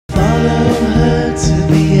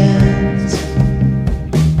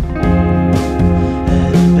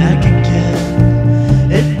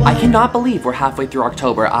cannot believe we're halfway through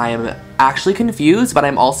October. I am actually confused, but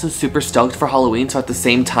I'm also super stoked for Halloween, so at the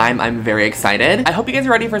same time, I'm very excited. I hope you guys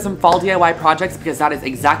are ready for some fall DIY projects because that is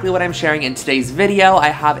exactly what I'm sharing in today's video. I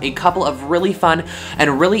have a couple of really fun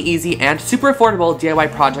and really easy and super affordable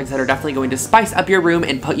DIY projects that are definitely going to spice up your room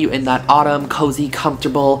and put you in that autumn, cozy,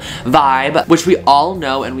 comfortable vibe, which we all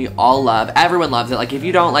know and we all love. Everyone loves it. Like, if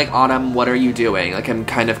you don't like autumn, what are you doing? Like, I'm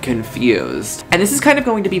kind of confused. And this is kind of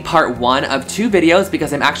going to be part one of 2 videos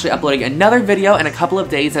because I'm actually uploading another video in a couple of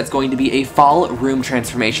days that's going to be a fall room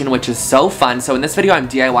transformation, which is so fun. So in this video, I'm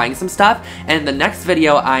DIYing some stuff, and in the next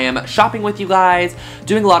video, I am shopping with you guys,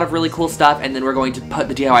 doing a lot of really cool stuff, and then we're going to put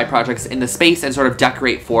the DIY projects in the space and sort of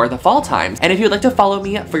decorate for the fall times. And if you'd like to follow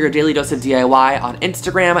me for your daily dose of DIY on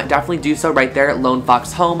Instagram, definitely do so right there, Lone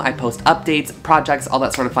Fox Home. I post updates, projects, all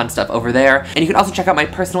that sort of fun stuff over there. And you can also check out my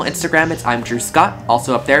personal Instagram. It's I'm Drew Scott,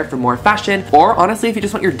 also up there for more fashion, or honestly, if you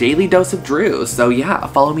just want your daily dose of Drew. So yeah,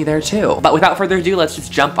 follow me there too. But without further ado, let's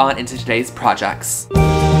just jump on into today's projects.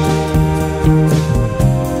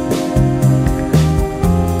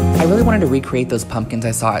 I really wanted to recreate those pumpkins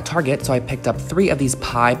I saw at Target, so I picked up 3 of these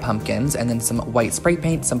pie pumpkins and then some white spray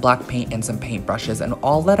paint, some black paint, and some paint brushes. And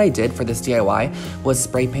all that I did for this DIY was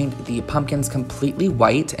spray paint the pumpkins completely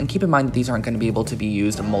white. And keep in mind that these aren't going to be able to be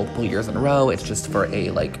used multiple years in a row. It's just for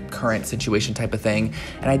a current situation type of thing.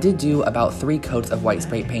 And I did do about 3 coats of white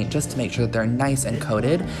spray paint just to make sure that they're nice and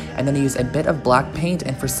coated. And then I used a bit of black paint,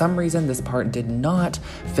 and for some reason this part did not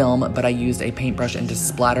film, but I used a paintbrush and just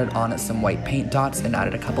splattered on some white paint dots and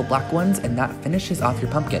added a couple black ones, and that finishes off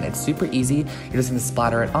your pumpkin. It's super easy. You're just gonna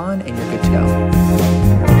splatter it on and you're good to go.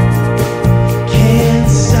 Can't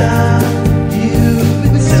stop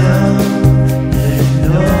you with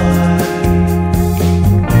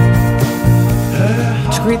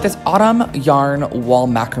to create this autumn yarn wall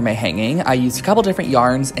macrame hanging, I used a couple different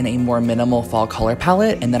yarns in a more minimal fall color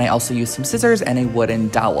palette, and then I also used some scissors and a wooden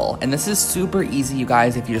dowel. And this is super easy, you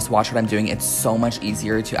guys. If you just watch what I'm doing, it's so much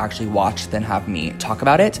easier to actually watch than have me talk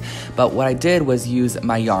about it. But what I did was use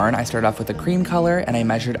my yarn. I started off with a cream color and I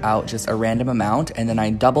measured out just a random amount, and then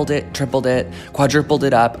I doubled it, tripled it, quadrupled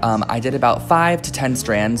it up. I did about 5 to 10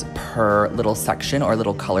 strands per little section or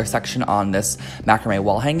little color section on this macrame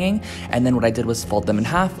wall hanging. And then what I did was fold them in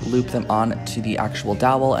half, loop them on to the actual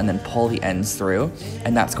dowel, and then pull the ends through.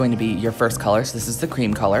 And that's going to be your first color. So this is the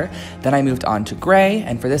cream color. Then I moved on to gray,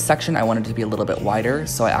 and for this section I wanted it to be a little bit wider,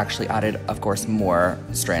 so I actually added, of course, more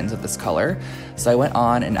strands of this color. So I went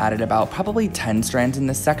on and added about probably 10 strands in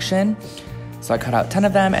this section. So I cut out 10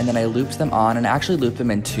 of them, and then I looped them on, and I actually looped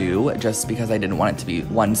them in 2 just because I didn't want it to be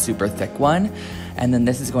one super thick one. And then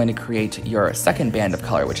this is going to create your second band of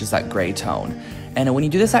color, which is that gray tone. And when you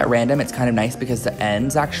do this at random, it's kind of nice because the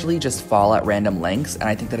ends actually just fall at random lengths, and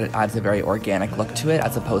I think that it adds a very organic look to it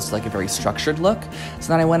as opposed to a very structured look. So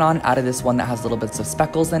then I went on, added this one that has little bits of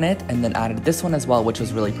speckles in it, and then added this one as well, which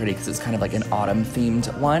was really pretty because it's kind of like an autumn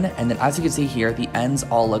themed one. And then as you can see here, the ends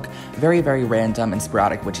all look very, very random and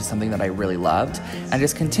sporadic, which is something that I really loved. And I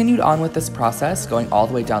just continued on with this process, going all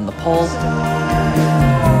the way down the pole.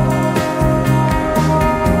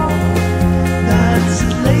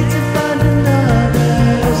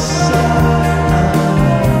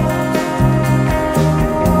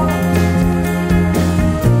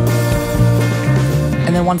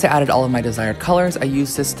 Once I added all of my desired colors, I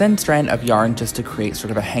used this thin strand of yarn just to create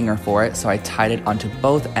sort of a hanger for it, so I tied it onto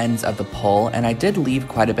both ends of the pole, and I did leave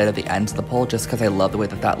quite a bit of the ends of the pole just because I love the way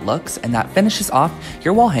that that looks, and that finishes off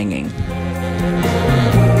your wall hanging.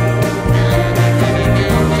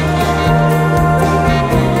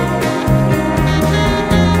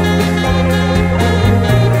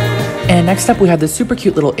 And next up we have this super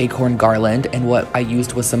cute little acorn garland, and what I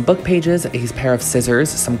used was some book pages, a pair of scissors,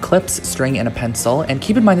 some clips, string, and a pencil. And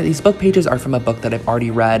keep in mind that these book pages are from a book that I've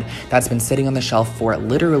already read that's been sitting on the shelf for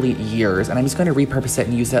literally years, and I'm just going to repurpose it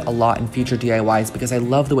and use it a lot in future DIYs because I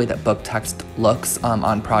love the way that book text looks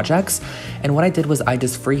on projects. And what I did was I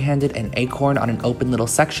just freehanded an acorn on an open little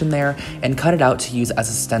section there and cut it out to use as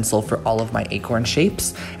a stencil for all of my acorn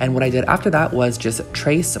shapes. And what I did after that was just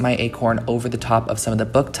trace my acorn over the top of some of the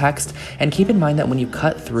book text. And keep in mind that when you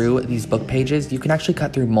cut through these book pages, you can actually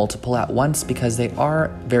cut through multiple at once because they are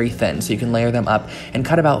very thin. So you can layer them up and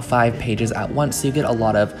cut about 5 pages at once, so you get a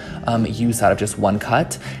lot of use out of just one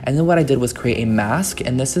cut. And then what I did was create a mask,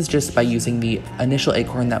 and this is just by using the initial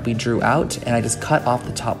acorn that we drew out, and I just cut off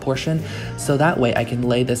the top portion, so that way I can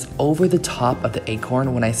lay this over the top of the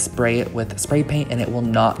acorn when I spray it with spray paint, and it will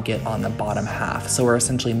not get on the bottom half. So we're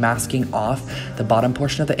essentially masking off the bottom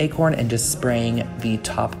portion of the acorn and just spraying the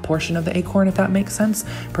top portion of of the acorn, if that makes sense.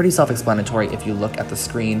 Pretty self-explanatory if you look at the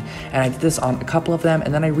screen. And I did this on a couple of them,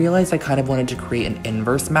 and then I realized I kind of wanted to create an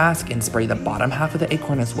inverse mask and spray the bottom half of the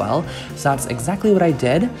acorn as well. So that's exactly what I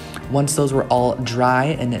did. Once those were all dry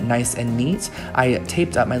and nice and neat, I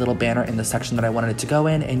taped up my little banner in the section that I wanted it to go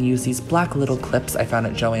in and used these black little clips I found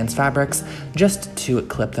at Joann's Fabrics just to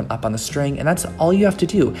clip them up on the string, and that's all you have to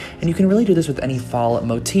do. And you can really do this with any fall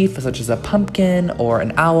motif, such as a pumpkin or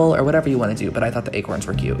an owl or whatever you want to do, but I thought the acorns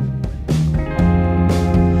were cute. And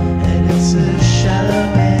it's a shadow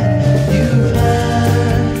and you've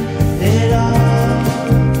heard it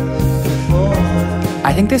all before.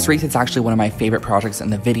 I think this wreath is actually one of my favorite projects in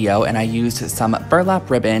the video, and I used some burlap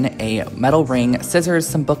ribbon, a metal ring, scissors,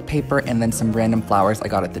 some book paper, and then some random flowers I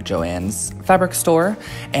got at the Joann's Fabric store.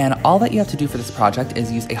 And all that you have to do for this project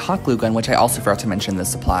is use a hot glue gun, which I also forgot to mention in the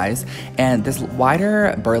supplies. And this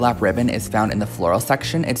wider burlap ribbon is found in the floral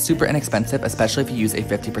section. It's super inexpensive, especially if you use a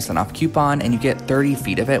 50% off coupon, and you get 30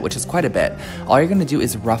 feet of it, which is quite a bit. All you're gonna do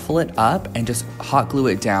is ruffle it up and just hot glue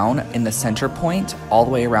it down in the center point all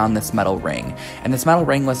the way around this metal ring. And this metal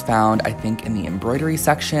ring was found, I think, in the embroidery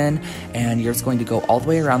section, and you're just going to go all the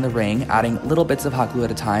way around the ring, adding little bits of hot glue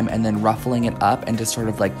at a time, and then ruffling it up and just sort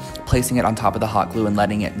of like placing it on top of the hot glue and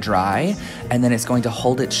letting it dry. And then it's going to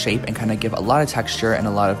hold its shape and kind of give a lot of texture and a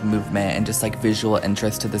lot of movement and just like visual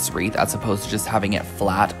interest to this wreath, as opposed to just having it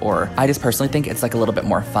flat. Or I just personally think it's like a little bit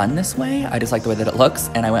more fun this way. I just like the way that it looks,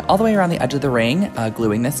 and I went all the way around the edge of the ring,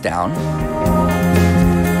 gluing this down.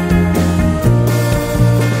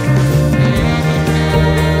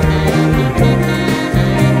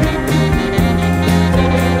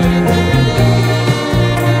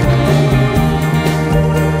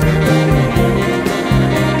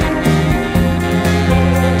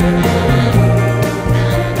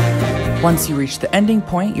 Once you reach the ending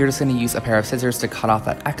point, you're just going to use a pair of scissors to cut off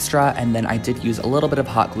that extra, and then I did use a little bit of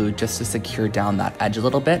hot glue just to secure down that edge a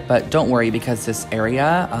little bit, but don't worry, because this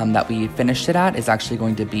area that we finished it at is actually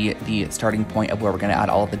going to be the starting point of where we're going to add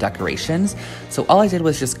all of the decorations. So all I did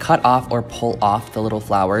was just cut off or pull off the little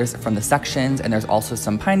flowers from the sections, and there's also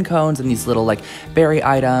some pine cones and these little like berry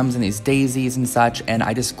items and these daisies and such, and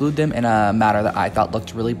I just glued them in a manner that I thought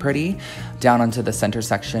looked really pretty down onto the center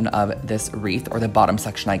section of this wreath, or the bottom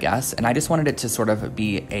section, I guess. And I just wanted it to sort of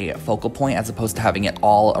be a focal point as opposed to having it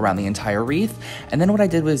all around the entire wreath. And then what I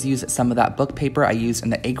did was use some of that book paper I used in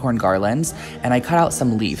the acorn garlands, and I cut out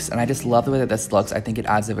some leaves, and I just love the way that this looks. I think it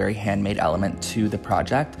adds a very handmade element to the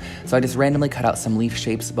project. So I just randomly cut out some leaf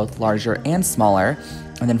shapes, both larger and smaller,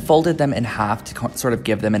 and then folded them in half to sort of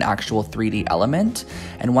give them an actual 3D element.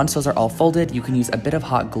 And once those are all folded, you can use a bit of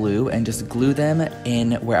hot glue and just glue them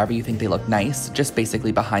in wherever you think they look nice, just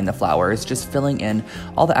basically behind the flowers, just filling in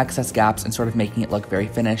all the excess gaps and sort of making it look very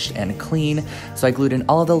finished and clean. So I glued in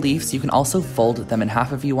all of the leaves. You can also fold them in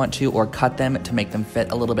half if you want to, or cut them to make them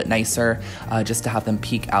fit a little bit nicer, just to have them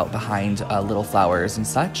peek out behind little flowers and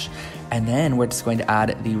such. And then we're just going to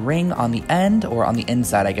add the ring on the end, or on the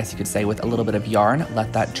inside, I guess you could say, with a little bit of yarn.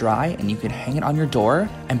 Let that dry, and you could hang it on your door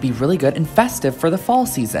and be really good and festive for the fall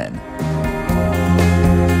season.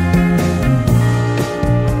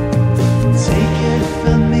 Take it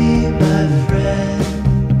from me, my friend.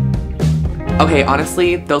 Okay,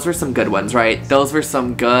 honestly, those were some good ones, right? Those were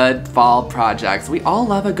some good fall projects. We all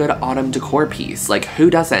love a good autumn decor piece. Like, who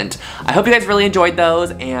doesn't? I hope you guys really enjoyed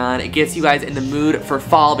those, and it gets you guys in the mood for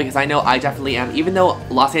fall, because I know I definitely am. Even though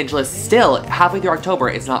Los Angeles still, halfway through October,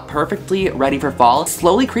 is not perfectly ready for fall, it's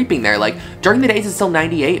slowly creeping there. Like, during the days it's still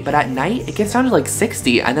 98, but at night it gets down to like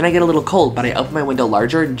 60, and then I get a little cold, but I open my window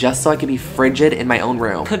larger just so I can be frigid in my own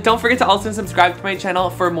room. Don't forget to also subscribe to my channel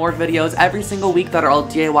for more videos every single week that are all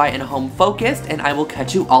DIY and home focused, and I will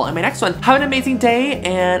catch you all in my next one. Have an amazing day,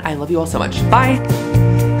 and I love you all so much. Bye!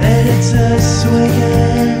 And it's a swinging